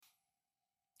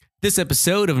This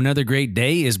episode of Another Great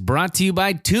Day is brought to you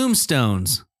by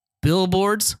Tombstones,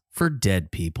 billboards for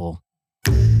dead people.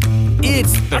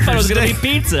 It's Thursday. I thought it was going to be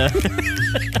pizza.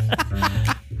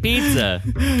 Pizza.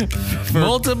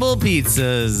 Multiple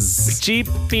pizzas. Cheap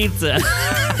pizza.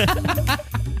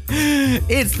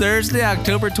 It's Thursday,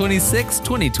 October 26,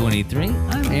 2023.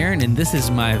 I'm Aaron, and this is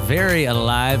my very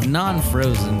alive,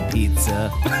 non-frozen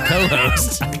pizza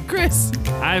co-host, Chris.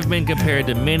 I've been compared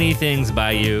to many things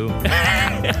by you.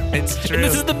 It's true. And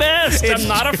this is the best. It's I'm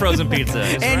not a frozen pizza.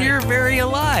 It's and right. you're very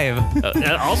alive.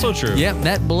 Also true. Yep,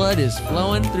 that blood is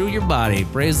flowing through your body.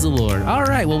 Praise the Lord. All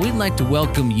right, well, we'd like to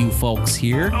welcome you folks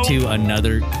here to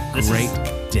another great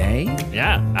day.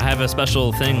 Yeah, I have a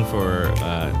special thing for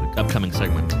the upcoming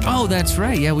segment. Oh, that's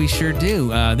right. Yeah, we sure do.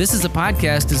 This is a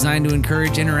podcast designed to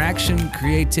encourage interaction,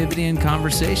 creativity, and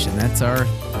conversation. That's our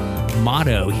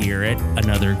motto here at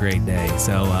Another Great Day.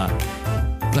 So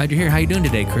glad you're here. How you doing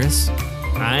today, Chris?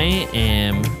 I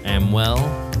am well.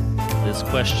 This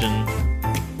question,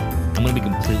 I'm going to be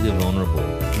completely vulnerable.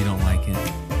 You don't like it?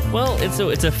 Well,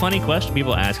 it's a funny question.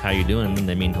 People ask how you doing, and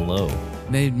they mean hello.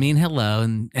 They mean hello,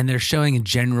 and they're showing a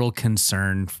general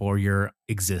concern for your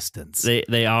existence.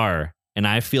 They are, and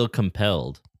I feel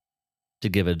compelled to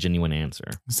give a genuine answer.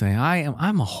 Say,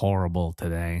 I'm horrible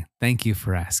today. Thank you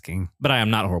for asking. But I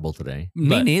am not horrible today.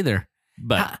 Me neither.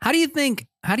 But how do you think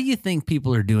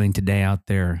people are doing today out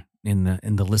there in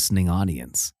the listening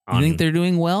audience? You think they're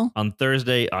doing well? On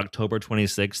Thursday, October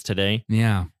 26th today.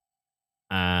 Yeah.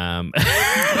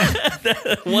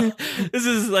 This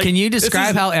is like. Can you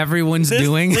describe how everyone's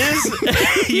doing?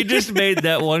 You just made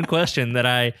that one question that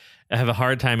I have a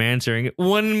hard time answering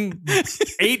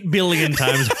 8 billion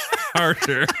times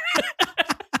harder.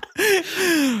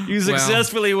 You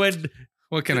successfully went.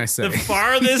 What can I say? The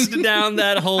farthest down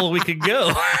that hole we could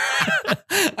go.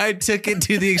 I took it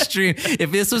to the extreme.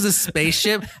 If this was a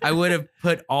spaceship, I would have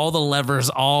put all the levers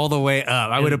all the way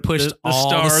up. I would have pushed the all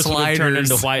stars the sliders. would have turned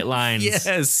into white lines.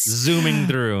 Yes. Zooming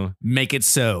through. Make it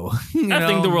so. I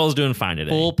think the world's doing fine today.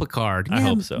 Full Picard. I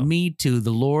hope so. Me too.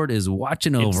 The Lord is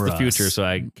watching over us. It's the future, so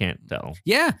I can't tell.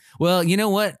 Yeah. Well, you know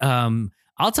what?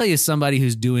 I'll tell you somebody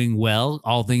who's doing well,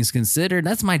 all things considered.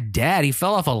 That's my dad. He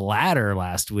fell off a ladder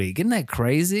last week. Isn't that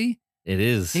crazy? It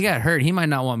is. He got hurt. He might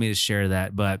not want me to share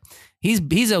that, but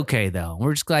he's okay though.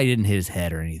 We're just glad he didn't hit his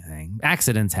head or anything.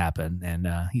 Accidents happen, and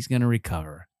he's gonna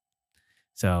recover.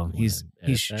 So he's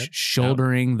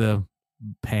shouldering the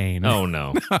pain. Oh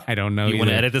no, I don't know. You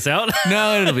want to edit this out?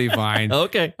 No, it'll be fine.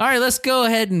 Okay. All right, let's go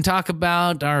ahead and talk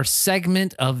about our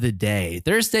segment of the day.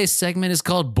 Thursday's segment is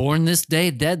called Born This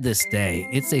Day, Dead This Day.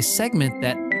 It's a segment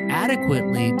that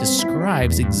adequately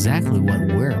describes exactly what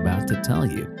we're about to tell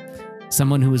you.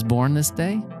 Someone who was born this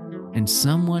day and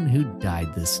someone who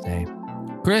died this day.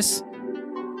 Chris,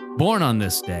 born on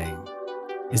this day.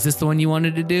 Is this the one you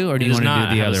wanted to do, or do you want to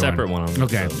do the other separate one?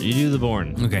 Okay. So you do the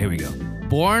born. Okay, here we go.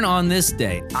 Born on this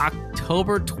day,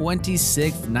 October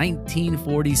 26th,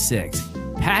 1946,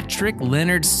 Patrick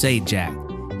Leonard Sajak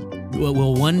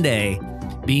will one day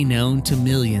be known to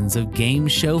millions of game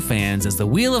show fans as the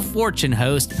Wheel of Fortune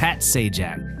host Pat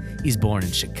Sajak. He's born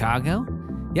in Chicago.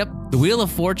 Yep, the Wheel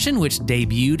of Fortune, which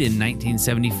debuted in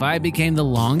 1975, became the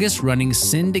longest-running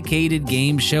syndicated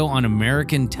game show on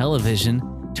American television,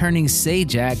 turning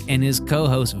Sajak and his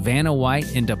co-host Vanna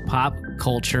White into pop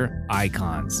culture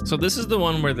icons. So this is the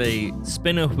one where they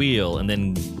spin a wheel and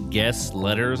then guess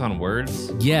letters on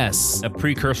words? Yes. A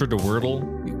precursor to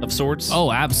Wordle of sorts?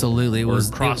 Oh, absolutely. It was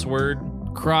crossword,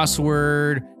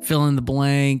 fill in the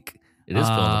blank. It is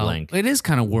fill in the blank. It is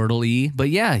kind of Wordle-y, but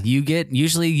yeah,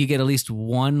 usually you get at least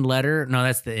one letter. No,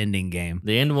 that's the ending game.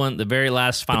 The end one, the very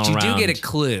last final round. But you do get a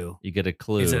clue. You get a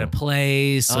clue. Is it a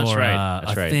place or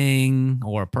a thing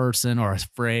or a person or a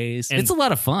phrase? And it's a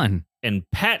lot of fun. And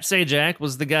Pat Sajak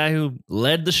was the guy who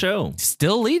led the show.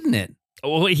 Still leading it.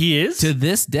 Oh, he is? To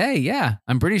this day, yeah.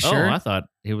 I'm pretty sure. Oh, I thought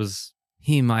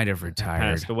he might have retired.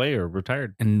 Passed away or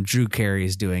retired. And Drew Carey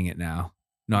is doing it now.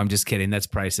 No, I'm just kidding. That's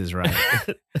Price is Right.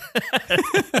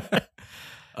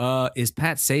 Is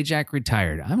Pat Sajak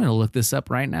retired? I'm going to look this up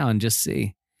right now and just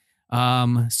see.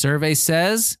 Survey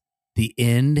says the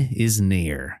end is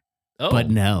near. Oh. But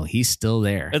no, he's still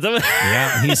there.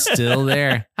 Yeah, he's still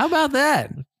there. How about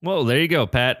that? Well, there you go,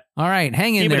 Pat. All right,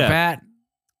 hang in there,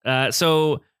 Pat.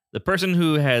 So the person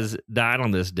who has died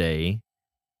on this day,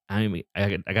 I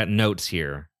got notes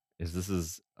here. This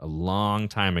is a long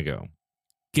time ago.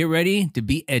 Get ready to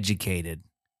be educated.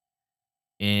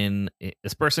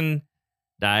 This person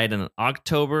died on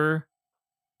October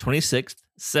 26th,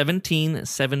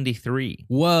 1773.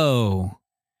 Whoa.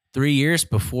 3 years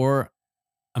before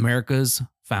America's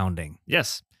founding.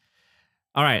 Yes.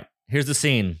 All right. Here's the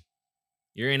scene.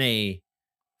 You're in a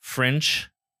French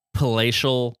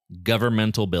palatial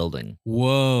governmental building.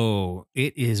 Whoa.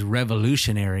 It is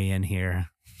revolutionary in here.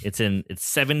 It's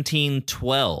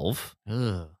 1712,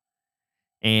 Ugh.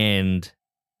 and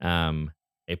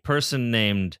a person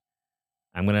named,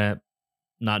 I'm gonna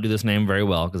not do this name very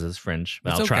well because it's French,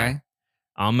 but It's I'll try. okay.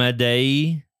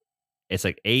 Amadei. It's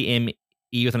like AME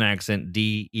with an accent,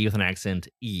 DE with an accent,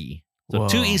 E. So Whoa.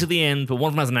 2 E's at the end, but one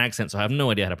of them has an accent, so I have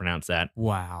no idea how to pronounce that.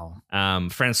 Wow.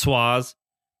 Francois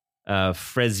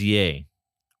Fraisier.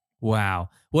 Wow.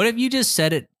 What if you just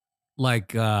said it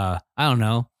like, I don't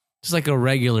know, just like a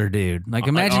regular dude? Like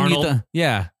imagine you Arnold?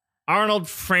 yeah. Arnold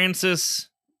Francis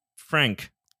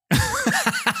Frank.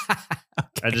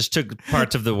 I just took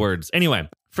parts of the words. Anyway,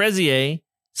 Fraisier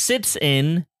sits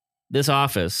in this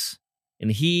office, and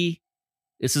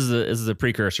this is a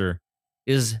precursor,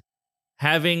 is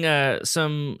having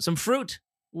some fruit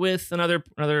with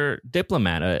another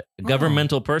diplomat, a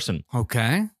governmental person.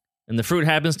 Okay. And the fruit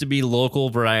happens to be local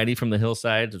variety from the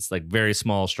hillside. It's like very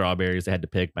small strawberries they had to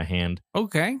pick by hand.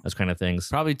 Okay. Those kind of things.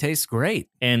 Probably tastes great.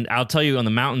 And I'll tell you, on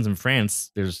the mountains in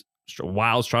France, there's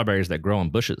wild strawberries that grow on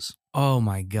bushes. Oh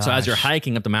my god. So as you're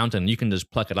hiking up the mountain, you can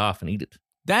just pluck it off and eat it.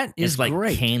 that is It's like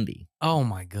great. candy. Oh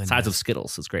my goodness. Size of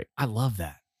Skittles. It's great. I love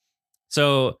that.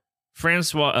 So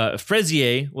Francois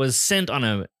Fraisier was sent on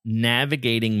a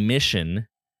navigating mission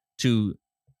to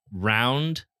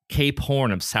round Cape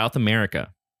Horn of South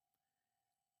America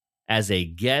as a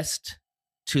guest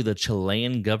to the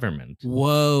Chilean government.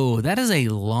 Whoa, that is a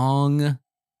long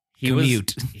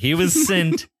commute. He was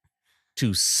sent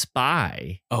to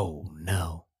spy Oh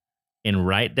no. and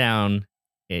write down.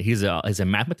 He's a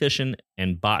mathematician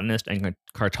and botanist and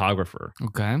cartographer.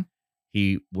 Okay.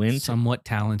 He went. Somewhat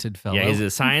talented fellow. Yeah, he's a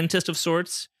scientist of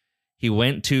sorts. He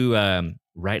went to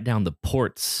write down the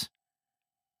ports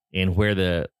and where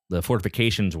the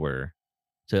fortifications were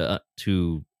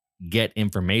to get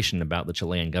information about the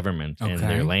Chilean government and Okay.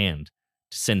 their land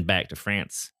to send back to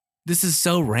France. This is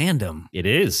so random. It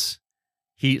is.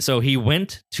 He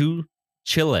went to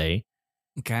Chile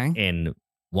Okay. and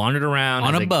wandered around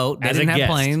On as a boat. They as didn't a have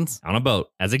guest, planes. on a boat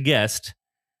as a guest,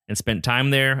 and spent time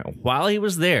there. While he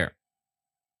was there,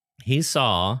 he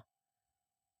saw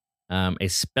a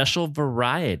special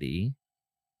variety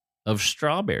of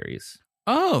strawberries.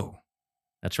 Oh,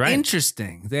 That's right.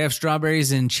 interesting. They have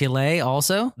strawberries in Chile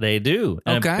also? They do.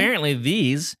 And Okay. apparently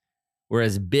these were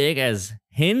as big as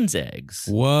hen's eggs.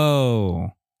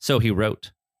 Whoa. So he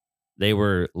wrote. They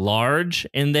were large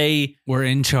and they We're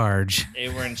in charge.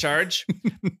 were in charge.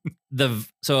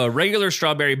 So a regular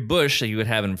strawberry bush that you would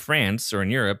have in France or in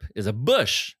Europe is a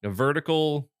bush, a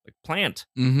vertical plant.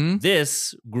 Mm-hmm.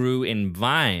 This grew in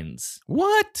vines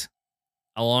What?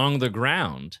 along the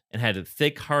ground and had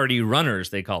thick, hardy runners,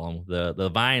 they call them. The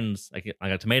vines, like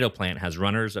a tomato plant, has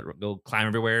runners that go climb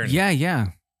everywhere. And Yeah.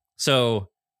 so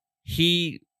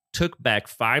he took back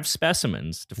 5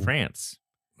 specimens to France.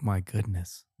 My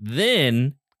goodness.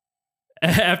 Then,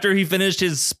 after he finished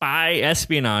his spy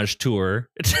espionage tour,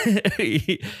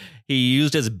 he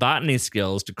used his botany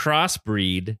skills to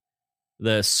crossbreed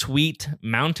the sweet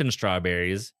mountain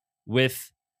strawberries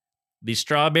with the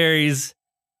strawberries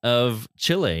of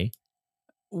Chile.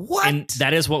 What? And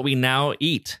that is what we now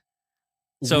eat.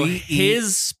 So We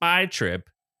his spy trip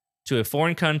to a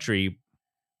foreign country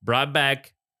brought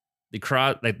back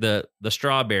the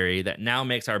strawberry that now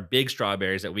makes our big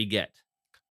strawberries that we get.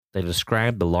 They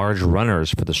described the large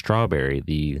runners for the strawberry,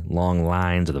 the long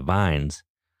lines of the vines,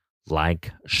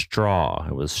 like straw.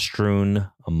 It was strewn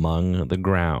among the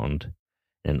ground.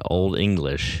 In Old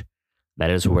English,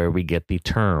 that is where we get the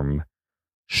term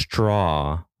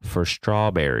straw for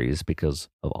strawberries because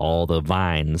of all the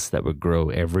vines that would grow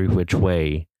every which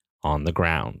way on the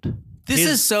ground. This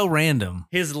is so random.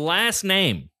 His last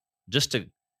name, just to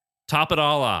top it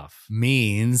all off,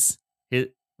 Means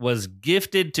it was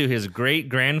gifted to his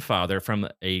great-grandfather from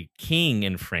a king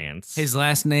in France. his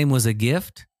last name was a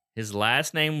gift? His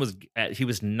last name was, he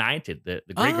was knighted. The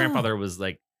great-grandfather was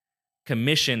like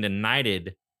commissioned and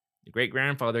knighted. The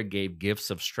great-grandfather gave gifts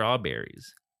of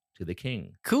strawberries to the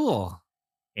king. Cool.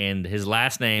 And his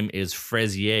last name is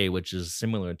Fraisier, which is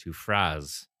similar to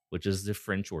fraise, which is the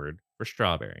French word for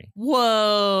strawberry.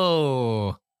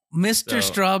 Whoa. Mr. So-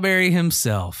 Strawberry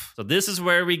himself. So this is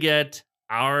where we get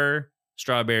our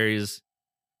strawberries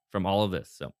from all of this.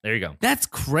 So there you go. That's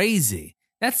crazy.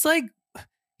 That's like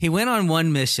he went on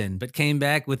one mission but came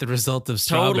back with the result of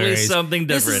Totally strawberries. something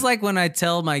different. This is like when I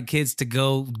tell my kids to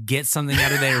go get something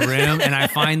out of their room and I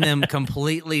find them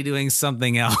completely doing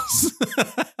something else.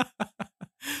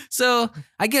 So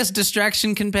I guess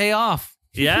distraction can pay off.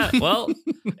 Yeah, well,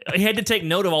 he had to take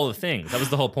note of all the things. That was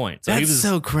the whole point. So he That's was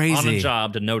so crazy. on a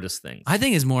job to notice things. I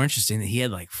think it's more interesting that he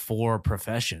had like 4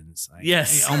 professions. Like,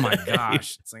 Yes. Oh my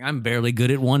gosh. It's like I'm barely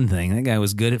good at one thing. That guy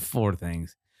was good at 4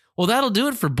 things. Well, that'll do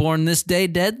it for Born This Day,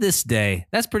 Dead This Day.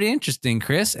 That's pretty interesting,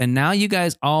 Chris. And now you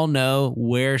guys all know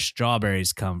where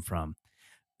strawberries come from.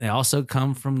 They also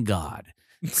come from God.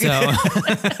 So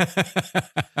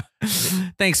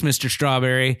thanks, Mr.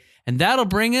 Strawberry. And that'll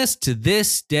bring us to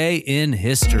this day in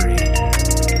history.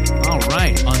 All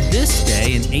right. On this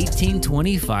day in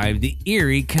 1825, the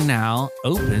Erie Canal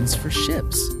opens for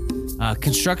ships.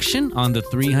 Construction on the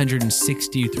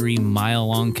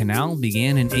 363-mile-long canal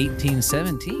began in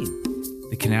 1817.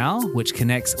 The canal, which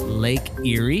connects Lake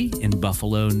Erie in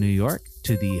Buffalo, New York,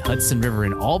 to the Hudson River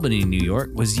in Albany, New York,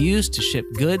 was used to ship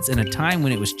goods in a time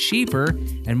when it was cheaper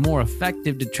and more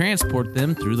effective to transport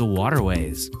them through the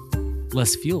waterways.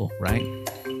 Less fuel, right?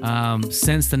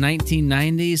 Since the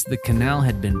 1990s, the canal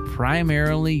had been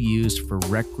primarily used for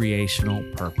recreational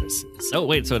purposes. Oh,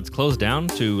 wait, so it's closed down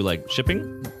to like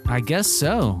shipping? I guess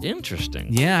so. Interesting.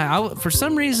 Yeah, for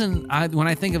some reason, when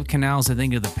I think of canals, I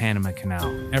think of the Panama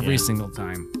Canal every single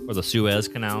time. Or the Suez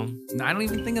Canal. I don't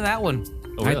even think of that one.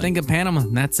 Oh, really? I think of Panama,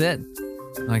 and that's it.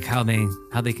 Like how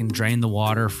they can drain the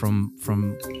water from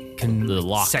the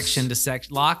locks. Section to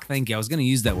section. Lock, thank you. I was going to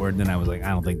use that word, then I was like, I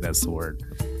don't think that's the word.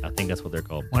 I think that's what they're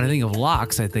called. When I think of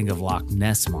locks, I think of Loch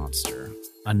Ness Monster.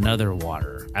 Another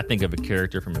water. I think of a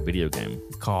character from a video game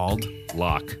Called?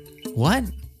 Locke What?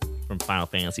 from Final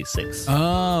Fantasy VI.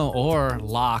 Oh, or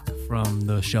Locke from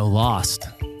the show Lost.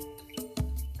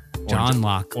 John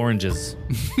Locke. Oranges.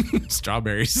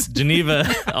 Strawberries. Geneva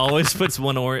always puts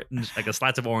one orange, like a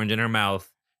slice of orange in her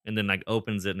mouth, and then like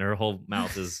opens it, and her whole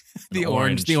mouth is The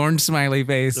orange smiley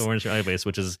face. The orange smiley face,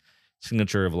 which is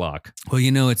signature of Locke. Well,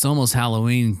 it's almost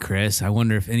Halloween, Chris. I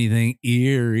wonder if anything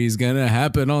eerie's gonna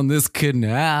happen on this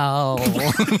canal.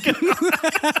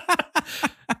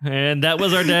 And that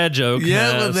was our dad joke.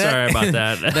 Yeah, sorry about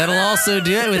that. That'll also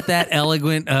do it with that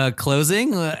elegant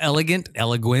closing. Elegant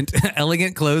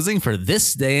closing for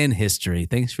this day in history.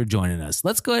 Thanks for joining us.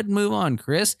 Let's go ahead and move on,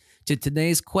 Chris, to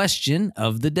today's question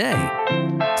of the day.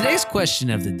 Today's question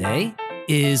of the day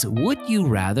is, would you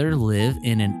rather live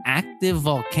in an active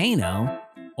volcano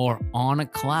or on a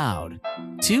cloud?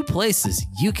 2 places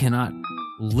you cannot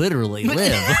literally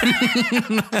live.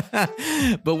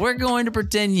 But we're going to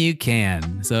pretend you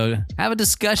can. So have a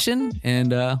discussion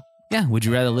and would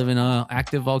you rather live in an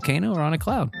active volcano or on a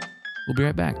cloud? We'll be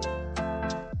right back.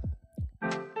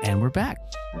 And we're back.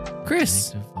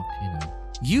 Chris,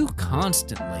 you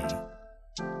constantly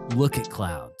look at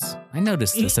clouds. I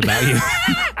noticed this about you.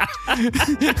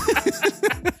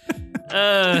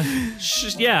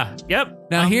 Yeah. Yep.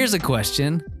 Now, here's a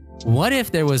question. What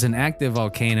if there was an active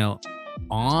volcano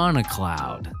on a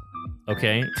cloud?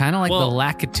 Okay. Kind of like the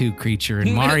Lakitu creature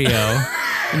in Mario.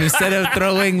 And instead of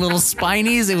throwing little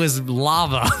spinies, it was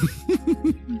lava.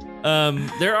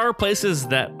 There are places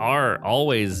that are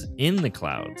always in the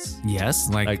clouds. Yes,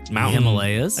 like mountain,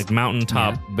 Himalayas. like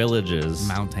mountaintop villages.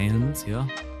 Mountains, yeah.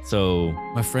 So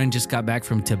my friend just got back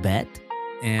from Tibet,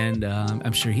 and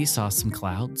I'm sure he saw some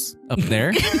clouds up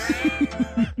there.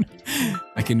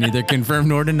 I can neither confirm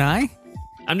nor deny.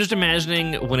 I'm just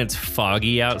imagining when it's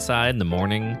foggy outside in the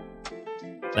morning,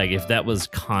 like if that was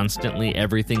constantly,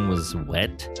 everything was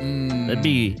wet, that'd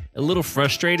be a little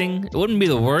frustrating. It wouldn't be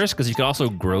the worst because you could also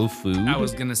grow food. I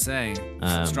was going to say,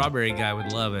 strawberry guy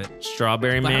would love it.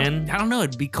 Strawberry man. I don't know.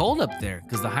 It'd be cold up there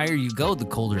because the higher you go, the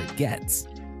colder it gets.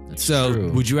 That's so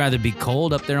true. Would you rather be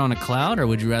cold up there on a cloud or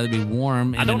would you rather be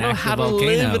warm in I don't an know active how to volcano?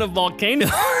 live in a volcano.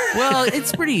 Well,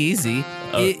 it's pretty easy.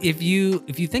 If you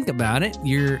think about it,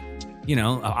 you're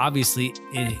obviously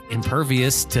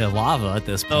impervious to lava at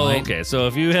this point. Oh, okay. So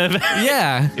if you have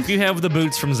if you have the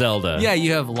boots from Zelda. Yeah,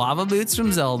 you have lava boots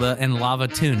from Zelda and lava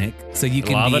tunic, so you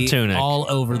can Lava be tunic. all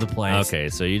over the place. Okay,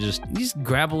 so you just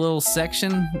grab a little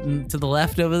section to the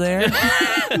left over there,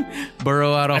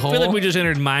 burrow out a hole. I feel like we just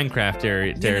entered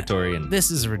Minecraft territory. And this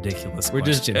is a ridiculous We're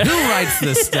question. just- Who writes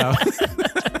this stuff?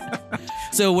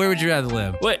 So where would you rather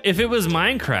live? Well, if it was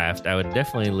Minecraft, I would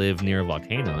definitely live near a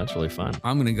volcano. That's really fun.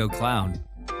 I'm going to go cloud.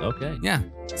 Okay. Yeah,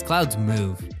 these clouds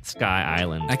move. Sky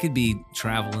Island. I could be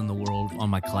traveling the world on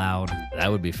my cloud.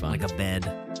 That would be fun. Like a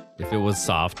bed. If it was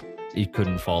soft, you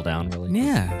couldn't fall down really.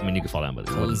 Yeah. I mean, you could fall down, but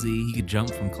it wouldn't. Cozy. You could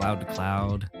jump from cloud to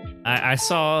cloud. I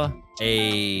saw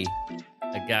a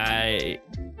guy,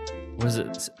 what is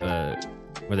it, where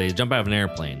they jump out of an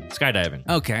airplane, skydiving.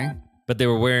 Okay. But they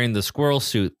were wearing the squirrel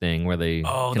suit thing where they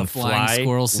can the flying fly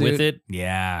squirrel suit with it.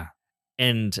 Yeah.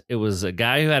 And it was a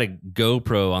guy who had a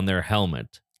GoPro on their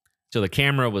helmet. So the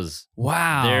camera was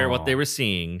Wow. there, what they were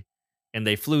seeing, and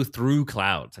they flew through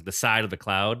clouds, like the side of the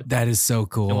cloud. That is so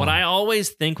cool. And what I always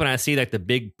think when I see like the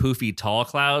big poofy tall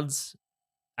clouds,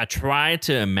 I try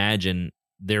to imagine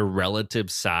their relative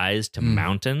size to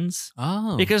mountains.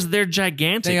 Oh. Because they're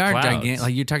gigantic. They are clouds. gigantic.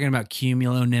 Like you're talking about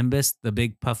cumulonimbus, the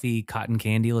big puffy cotton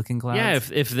candy looking clouds. Yeah,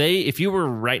 if you were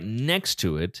right next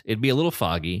to it, it'd be a little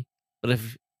foggy. But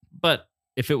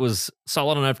if it was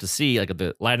solid enough to see, like if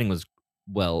the lighting was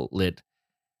well lit,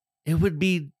 it would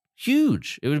be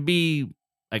huge. It would be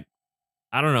like,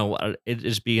 I don't know. It'd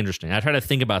just be interesting. I try to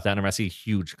think about that whenever I see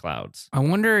huge clouds. I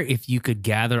wonder if you could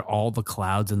gather all the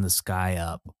clouds in the sky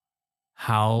up,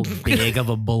 how big of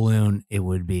a balloon it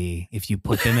would be if you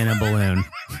put them in a balloon.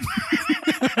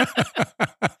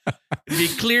 It'd be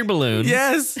a clear balloon.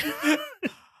 Yes.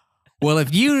 Well,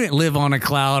 if you live on a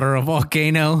cloud or a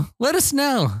volcano, let us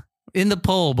know in the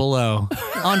poll below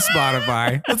on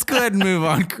Spotify. Let's go ahead and move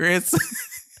on, Chris.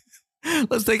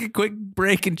 Let's take a quick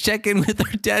break and check in with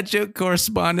our dad joke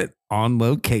correspondent on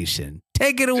location.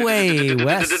 Take it away,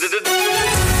 Wes.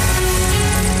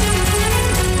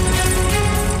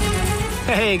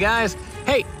 Hey guys.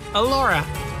 Hey, Laura,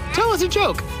 tell us a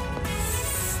joke.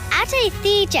 I'll tell you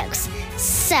 3 jokes.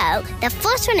 So the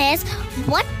first one is,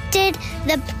 why did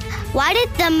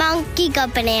the monkey go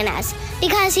bananas?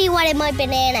 Because he wanted more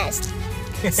bananas.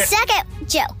 Second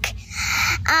joke.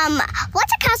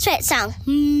 What's a cow's favorite song?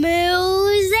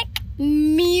 Music.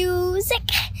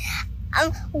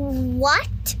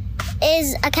 What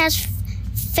is a cow's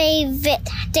favorite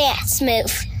dance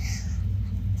move?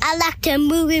 I like to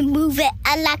move it.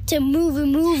 I like to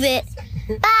move it.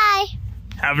 Bye.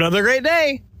 Have another great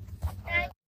day.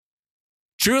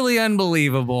 Truly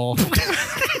unbelievable.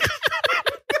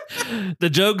 The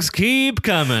jokes keep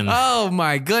coming. Oh,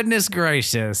 my goodness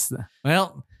gracious.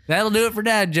 Well, that'll do it for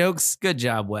dad jokes. Good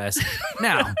job, Wes.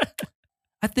 Now,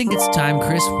 I think it's time,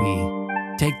 Chris,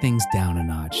 we take things down a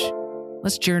notch.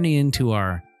 Let's journey into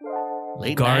our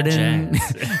Late garden. night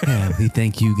jazz. Yeah, we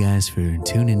thank you guys for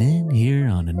tuning in here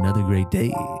on another great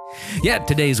day. Yeah,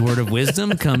 today's word of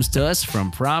wisdom comes to us from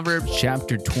Proverbs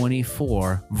chapter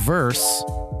 24, verse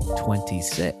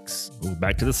 26. Ooh,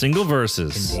 back to the single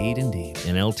verses. Indeed.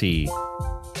 NLT.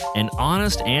 An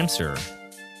honest answer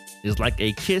is like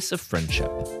a kiss of friendship.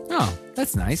 Oh,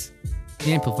 that's nice.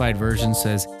 The Amplified Version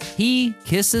says, he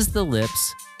kisses the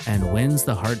lips and wins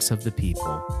the hearts of the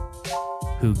people,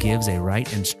 who gives a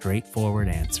right and straightforward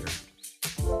answer.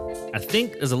 I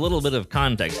think there's a little bit of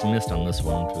context missed on this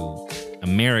one to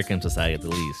American society at the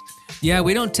least. Yeah,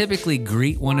 we don't typically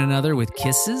greet one another with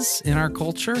kisses in our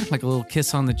culture, like a little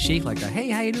kiss on the cheek, like a, hey,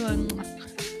 how you doing?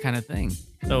 Kind of thing.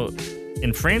 So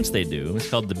in France they do. It's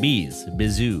called the bise,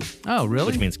 bisou. Oh, really?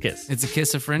 Which means kiss. It's a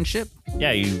kiss of friendship?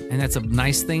 Yeah, you And that's a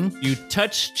nice thing? you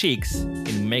touch cheeks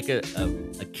and make a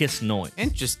kiss noise.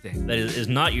 Interesting. That is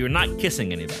not, you're not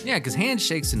kissing anybody. Yeah, because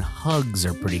handshakes and hugs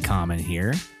are pretty common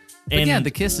here. But And yeah, the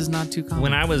kiss is not too common.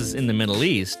 when I was in the Middle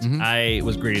East, Mhm. I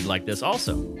was greeted like this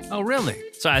also. Oh, really?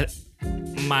 So I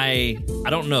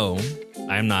don't know.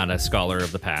 I'm not a scholar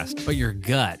of the past, But your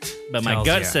gut but my tells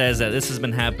gut ya. says that this has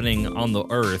been happening on the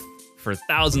earth for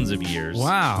thousands of years.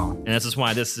 Wow. And this is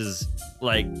why this is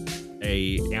like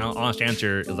a honest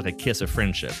answer is like a kiss of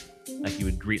friendship. Like you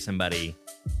would greet somebody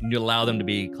and you allow them to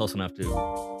be close enough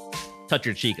to touch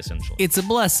your cheek, essentially. It's a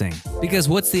blessing. Because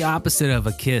what's the opposite of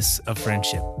a kiss of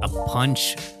friendship? A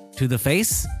punch to the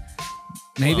face?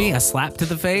 Maybe Well, a slap to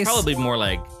the face? Probably more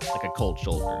like a cold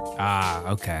shoulder, Ah,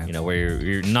 okay. you know, where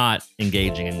you're not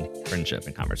engaging in friendship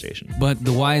and conversation. But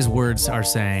the wise words are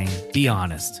saying, be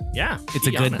honest. Yeah. It's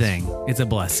a be good honest. thing. It's a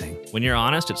blessing. When you're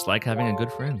honest, it's like having a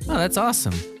good friend. Oh, that's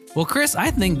awesome. Well, Chris,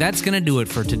 I think that's going to do it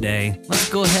for today. Let's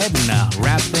go ahead and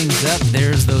wrap things up.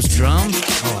 There's those drums.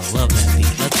 Oh, I love that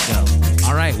beat. Let's go.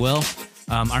 All right, well,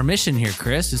 our mission here,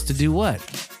 Chris, is to do what?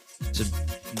 To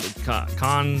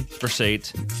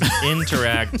conversate,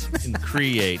 interact, and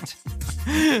create.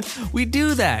 We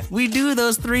do that. We do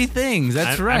those 3 things.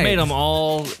 That's right. I made them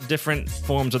all different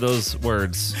forms of those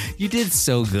words. You did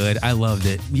so good. I loved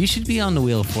it. You should be on the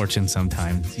Wheel of Fortune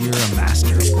sometime. You're a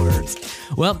master of words.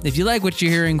 Well, if you like what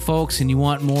you're hearing, folks, and you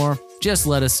want more, just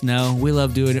let us know. We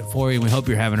love doing it for you, and we hope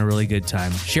you're having a really good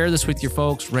time. Share this with your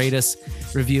folks, rate us,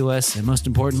 review us, and most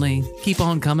importantly, keep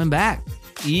on coming back.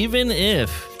 Even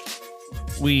if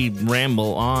we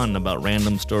ramble on about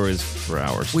random stories for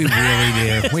hours. We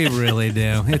really do. We really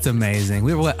do. It's amazing.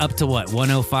 We're up to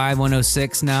 105,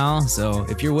 106 now. So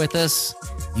if you're with us,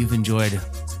 you've enjoyed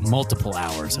multiple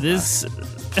hours of us.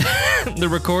 The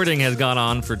recording has gone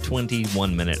on for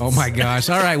 21 minutes. Oh my gosh.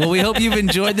 All right. Well, we hope you've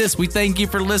enjoyed this. We thank you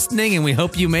for listening and we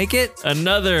hope you make it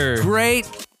Another great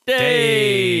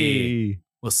day.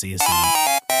 We'll see you soon.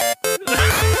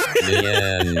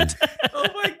 The end. Oh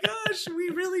my gosh, we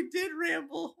really did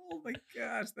ramble. Oh my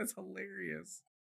gosh, that's hilarious.